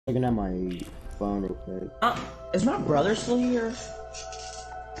Looking at my phone real quick. Is my brother still here?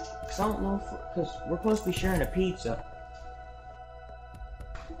 Cause I don't know, cause we're supposed to be sharing a pizza.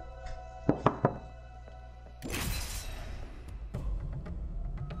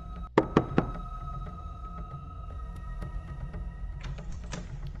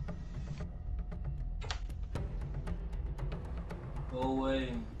 Go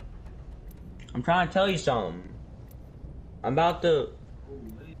away. I'm trying to tell you something. I'm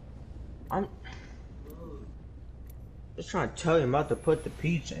just trying to tell you I'm about to put the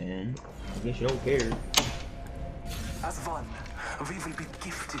pizza in. I guess you don't care. As one, we will be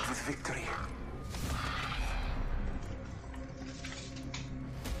gifted with victory.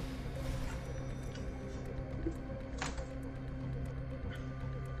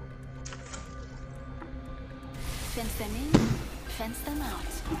 Fence them in, fence them out.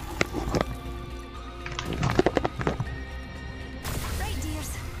 Right,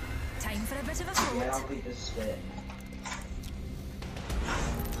 dears. Time for a bit of a float. Yeah, I'll beat this spit.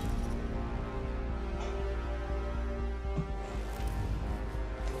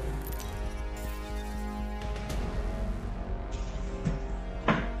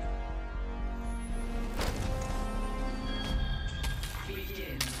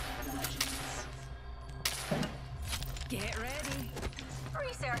 Get ready.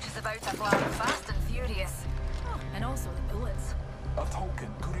 Research is about to fly fast and furious. Oh, and also the bullets. A token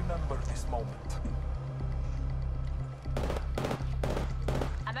to remember this moment.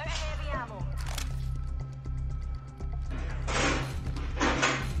 I'm out of heavy ammo.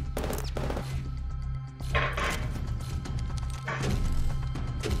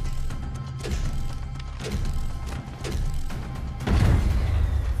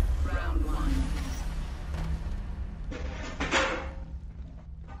 Round one.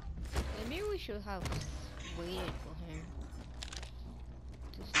 Maybe we should have waited for him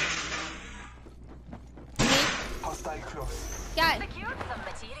to stand Hostile close. up. Guys, Secured some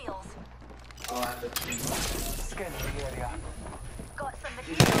materials. Oh, I have to Scan the area. Got some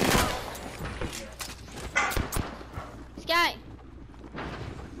materials. Sky.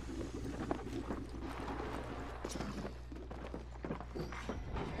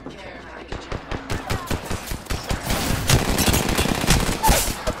 Care package.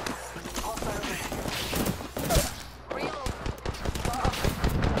 Reload.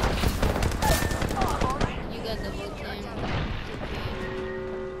 You got the book name.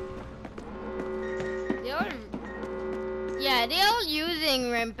 They all, yeah, they all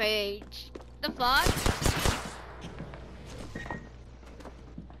using Rampage. The fuck?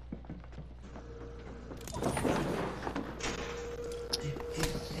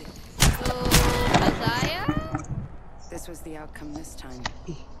 So, Messiah? This was the outcome this time.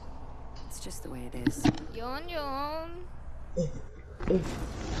 It's just the way it is. You on your own?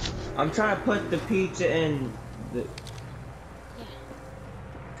 I'm trying to put the pizza in the.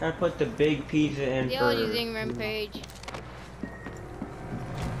 Trying to put the big pizza in They for. all using Rampage.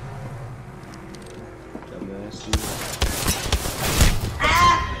 Dumbasses.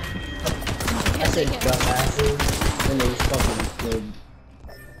 I said dumbasses, and they fucking good.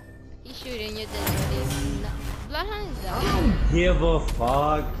 He's shooting you, then no. Bloodhound is down. Give a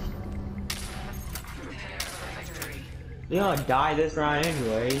fuck. They gonna die this round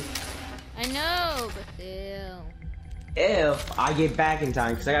anyway. I know, but still. If I get back in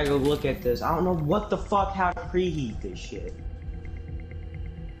time, because I gotta go look at this. I don't know what the fuck how to preheat this shit.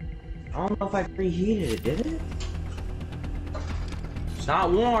 I don't know if I preheated it, did it? It's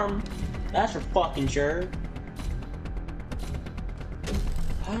not warm. That's for fucking sure.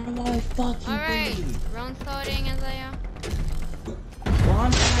 How do I fucking Alright, preheat? round starting, Isaiah. Well,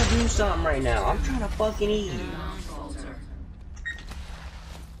 I'm trying to do something right now. I'm trying to fucking eat. Non-falter.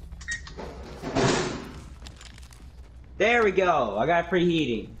 There we go. I got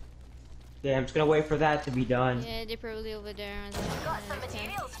preheating. Yeah, I'm just gonna wait for that to be done. Yeah, they're probably over there. Got some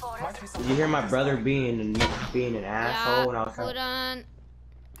materials for us. Might be some Did you hear my brother being an asshole when I was hold on.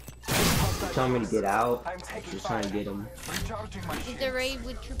 telling me to get out? I'm taking Just trying to fire. get him. Recharging my Is shield. the raid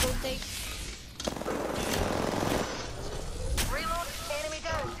with triple take? Reload. Enemy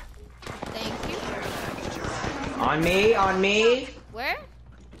down. Thank you. On me, on me. Where?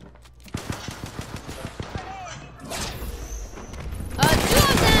 Two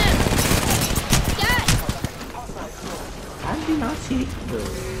of them! Yes! How did you not see it?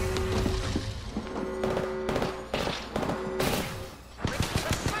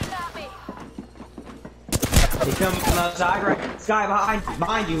 Shoot at me. They come from outside, right? Sky,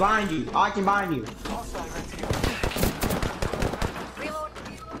 behind you. I can behind you. Hostile right here. Reload.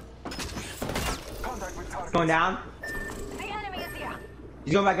 Contact with target. Going down. The enemy is here.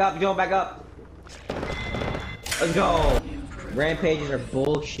 He's going back up. He's going back up. Let's go. Rampages are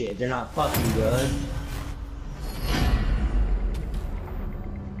bullshit. They're not fucking good.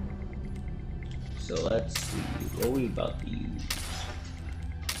 So let's see. What we about to use?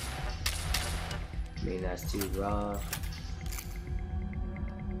 I mean, that's too rough.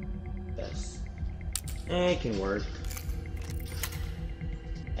 That's... it can work.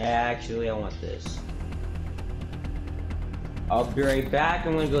 Actually, I want this. I'll be right back.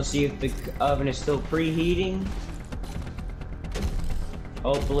 I'm gonna go see if the oven is still preheating.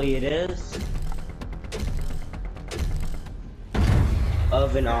 Hopefully it is.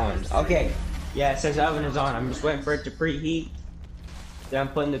 Oven on. Okay. Yeah, it says oven is on. I'm just waiting for it to preheat. Then I'm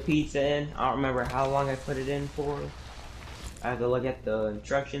putting the pizza in. I don't remember how long I put it in for. I have to look at the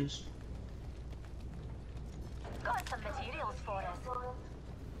instructions. Got some materials for us.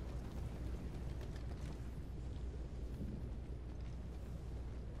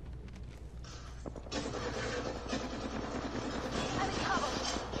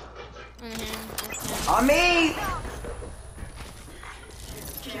 On me!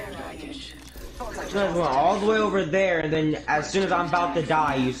 So I went all the way over there, and then as soon as I'm about to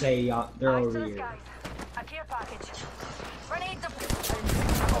die, you say they're over here. A care package. Grenade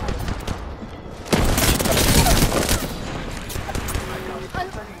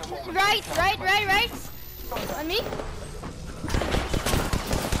Right. On me.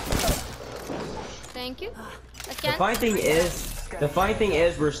 Thank you. The funny thing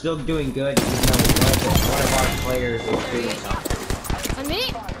is, we're still doing good even though one of our players is doing something. On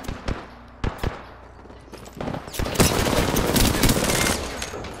me.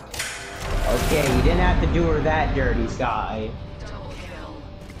 Okay, you didn't have to do her that dirty, Sky.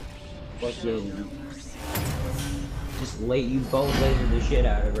 Fucking just late you both laser the shit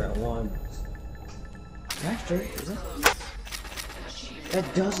out of her at once. Actually,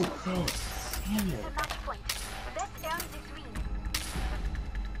 that doesn't fit. Damn it.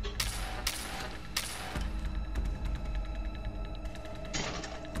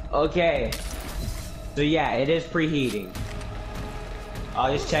 Okay. So yeah, it is preheating.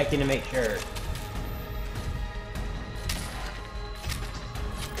 I'll just check in to make sure.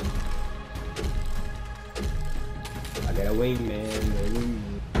 I got a wingman,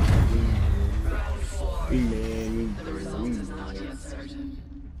 wingman.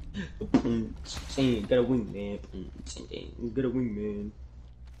 Got a wingman. Got a wingman.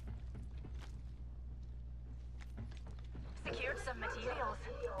 secured some materials.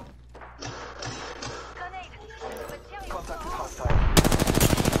 Contact is hostile.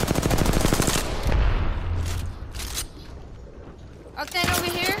 Octane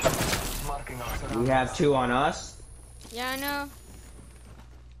over here. Marking our We surroundings. have two on us. Yeah, I know.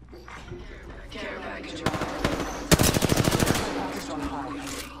 Care package on high.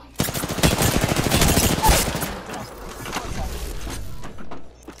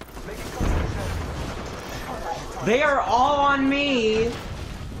 They are all on me.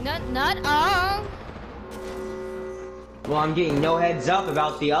 Not all. Well, I'm getting no heads up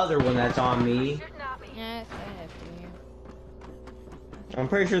about the other one that's on me. Yes, I have to. I'm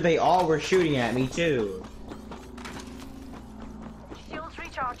pretty sure they all were shooting at me too. Shields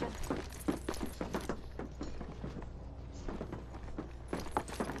recharging.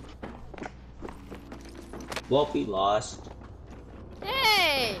 Well, we lost.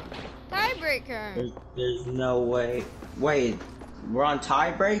 Hey, tiebreaker. There's no way. Wait, we're on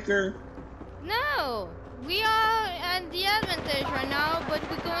tiebreaker? No, we are at the advantage right now, but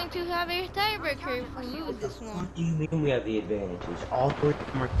we're going to have a tiebreaker if we lose this one. What do you mean we have the advantage? All three of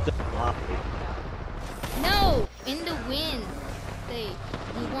them are still alive. No, in the win.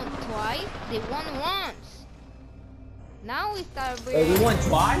 We won twice. They won once. Now we start. Wait, we won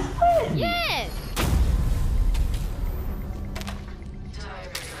twice? Yes.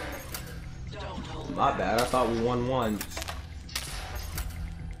 My bad, I thought we won once.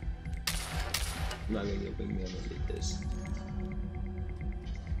 I'm not gonna get big man, I'm gonna get this.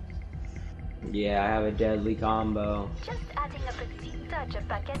 Yeah, I have a deadly combo. Just adding a petite touch of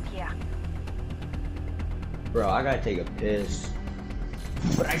baguette here. Bro, I gotta take a piss.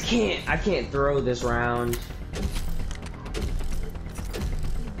 But I can't throw this round. You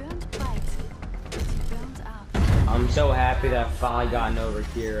burned bright, but you burned out. I'm so happy that I finally gotten over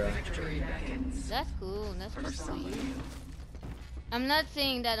Kira. That's cool. That's sweet. I'm not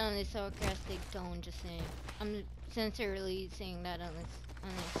saying that on a sarcastic tone. Just saying. I'm sincerely saying that on this.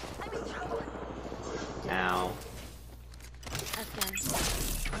 Ow.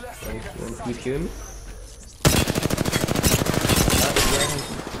 Okay. You shooting me?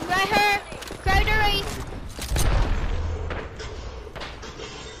 Right here. Crowd race.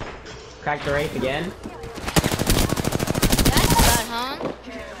 Cracked the Wraith again. That's bad, huh?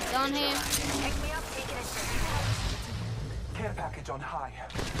 Down him. Care package on high.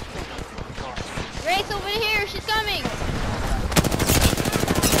 Wraith over here, she's coming.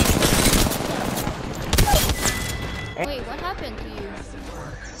 Wait, what happened to you?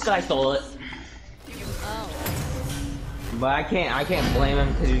 This guy stole it. Oh. But I can't blame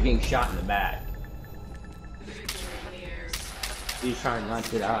him because he was getting shot in the back. He's trying not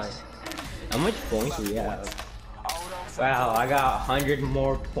to die. How much points do we have? Wow, I got 100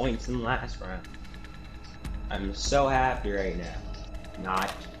 more points than last round. I'm so happy right now.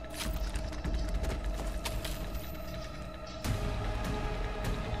 Not.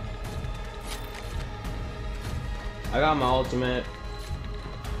 I got my ultimate.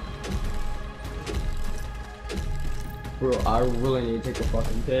 Bro, I really need to take a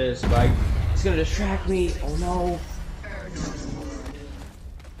fucking piss. Like, it's gonna distract me. Oh no.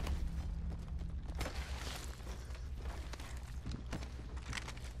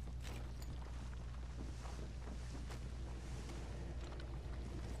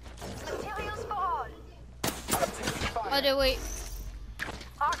 Other way.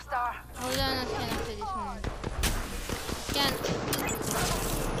 Arcstar. Hold on, let's scan after this one. Scan.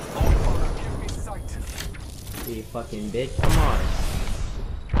 You fucking bitch, come on.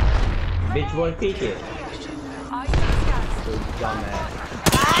 Bitch boy, peek it. So dumbass.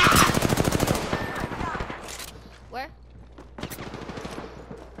 Where?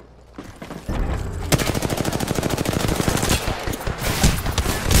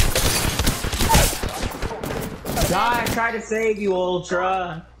 God, I tried to save you,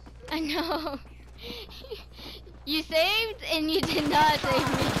 Ultra. I know. You saved and you did not save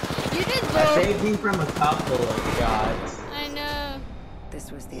me. You just I broke. saved you from a couple of shots. I know.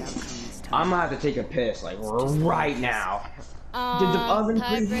 This was the outcome this time. I'm gonna have to take a piss, like, right now. Did the oven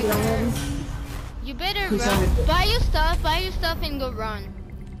preheat tiebreaker. already? You better Who's run. on it? Buy your stuff and go run.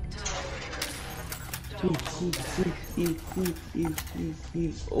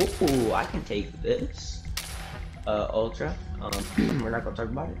 Oh, I can take this. Ultra. We're not gonna talk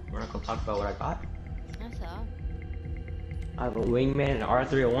about it. We're not gonna talk about what I got. That's all. I have a wingman and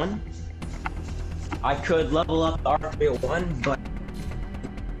R301. I could level up the R301, but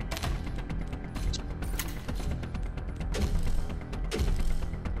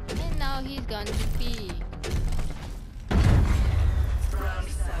And now he's gone to pee.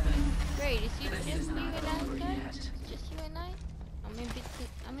 Great, is you just you and I, guys? Just you and I?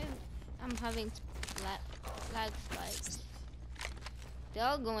 I'm having lag spikes. They're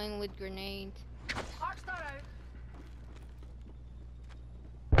all going with grenades. Arcstar out.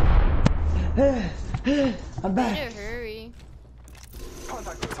 I'm back. Better hurry.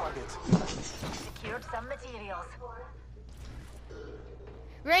 Contact the target. Secured some materials.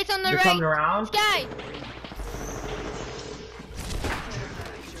 Right on the They're right. coming around. Sky.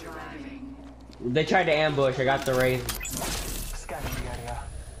 They tried to ambush. I got the Wraith. Scanning the area.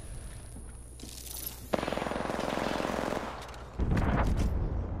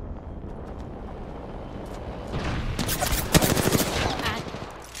 Ah,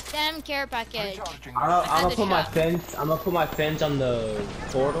 damn care package. Recharging. I'm gonna the put my shot. fence. I'm gonna put my fence on the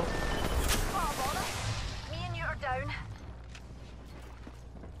portal. Me and you are down.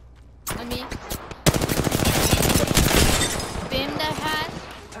 On me. Bim that has.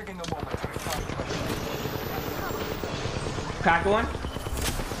 Taking a moment to recharge. Crack one.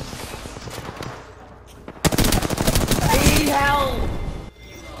 Need help!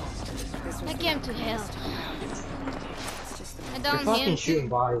 This was I came to hell. it's just the I They're don't fucking him. shooting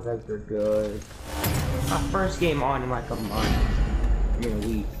bodies like they're good. My first game on in like a month. I mean a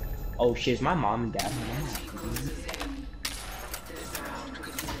week. Oh shit, is my mom and dad mad?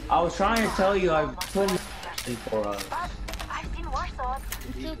 I was trying to tell you I put in for us. I've seen worse odds.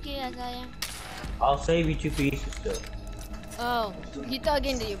 It's okay, Azaya. I'll save you 2 pieces still. Oh, you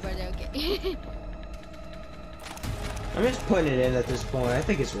talking to your brother, okay. I'm just putting it in at this point. I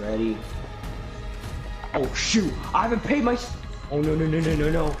think it's ready. Oh shoot! I haven't paid my. Oh no no no no no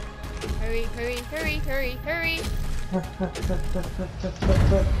no! Hurry, hurry, hurry, hurry, hurry.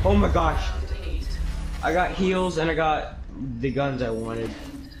 Oh my gosh! I got heals and I got the guns I wanted.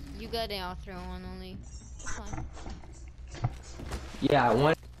 You got an Ultra one only. Fine. Yeah, I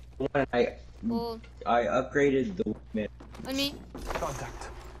wanted. Well, I upgraded the wingman. on me. Contact.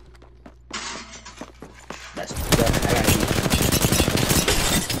 That's I gotta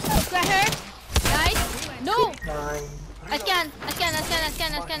Got her. Guys, no. use. I scan.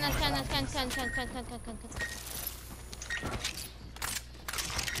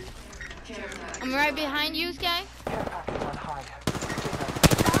 I'm right behind you, Sky. Care package on high.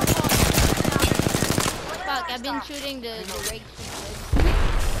 I've been shooting the rage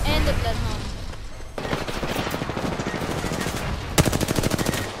and the bloodhound.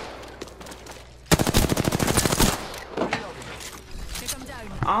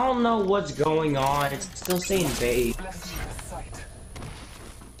 I don't know what's going on. It's still saying bait.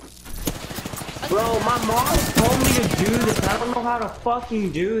 Bro, my mom told me to do this. I don't know how to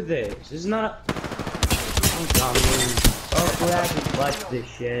fucking do this. It's not. I'm coming. Oh, we have to clutch this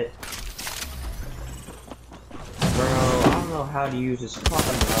shit. Bro, I don't know how to use this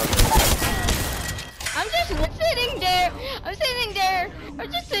fucking router. I'm just sitting there. I'm sitting there.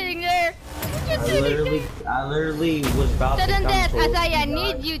 I'm just sitting there. I'm just sitting there. I literally was about to Sudden come death, towards Azaya, I you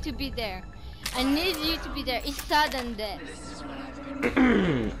need guys. you to be there. I need you to be there. It's sudden death.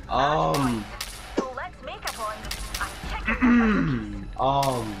 So let's make a point and kick it.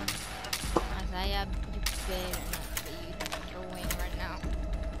 Azaya, you better not be throwing right now.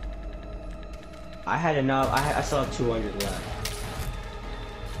 I had enough. I still have 200 left.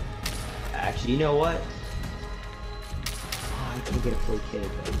 Actually, you know what? Oh, I can get a full kid,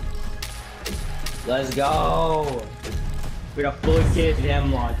 baby. Let's go! We got a fully kitted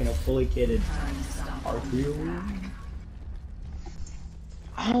Hemlock and a fully kitted Artillery.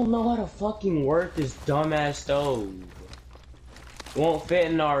 I don't know how to fucking work this dumbass stove. It won't fit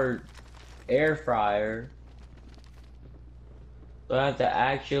in our air fryer. So I have to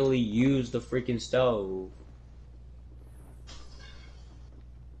actually use the freaking stove.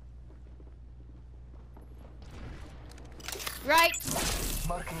 Right.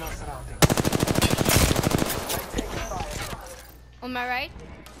 Marking our surroundings. On my right.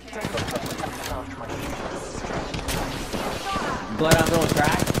 Blood on throwing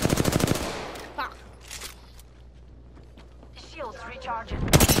crack. Fuck. Shields recharging.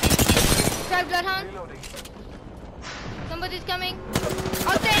 Crack bloodhound. Somebody's coming.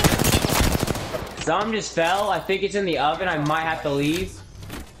 Oh, thanks. Some just fell. I think it's in the oven. I might have to leave.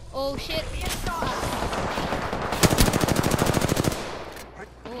 Oh shit.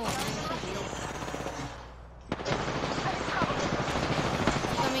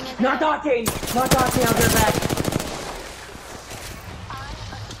 Not dodging! Not dodging, I'll get back.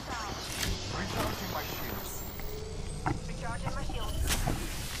 Recharging my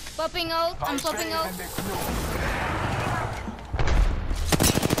shields. Popping out. I'm popping out.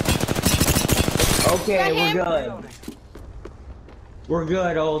 Okay, Got we're him. good. We're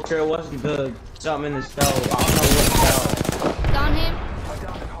good, Ultra. It wasn't the something in the stove. I don't know what stove. Down him.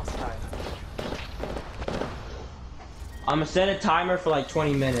 I'm gonna set a timer for like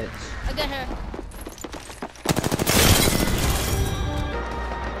 20 minutes. I got her.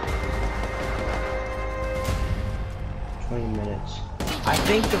 I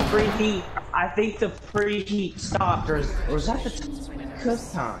think the preheat. I think the preheat stopped, or was that the cook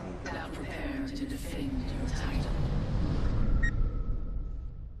time?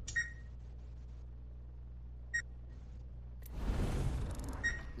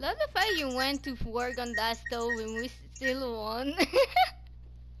 Love the fact you went to work on that stove and we still won.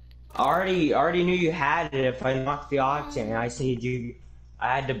 I already knew you had it. If I knocked the octane, I said you.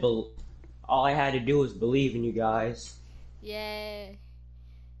 I had to. All I had to do was believe in you guys. Yeah.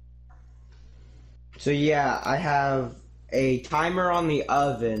 So yeah, I have a timer on the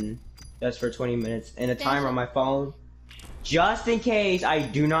oven that's for 20 minutes and a timer on my phone just in case I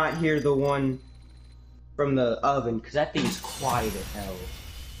do not hear the one from the oven because that thing's quiet as hell.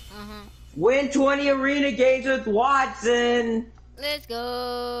 Win 20 arena games with Watson! Let's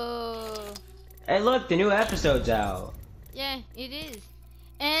go. Hey look, the new episode's out. Yeah, it is.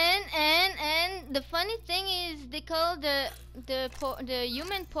 And the funny thing is they call the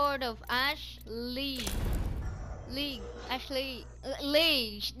human port of Ashley. Ashley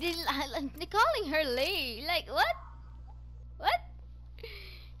Lee. They're calling her Lee. Like what? What?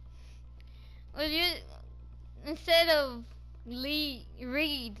 Well, you instead of Lee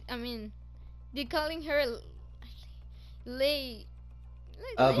Reed, I mean, they're calling her Lee.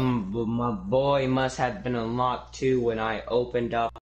 My boy must have been unlocked too when I opened up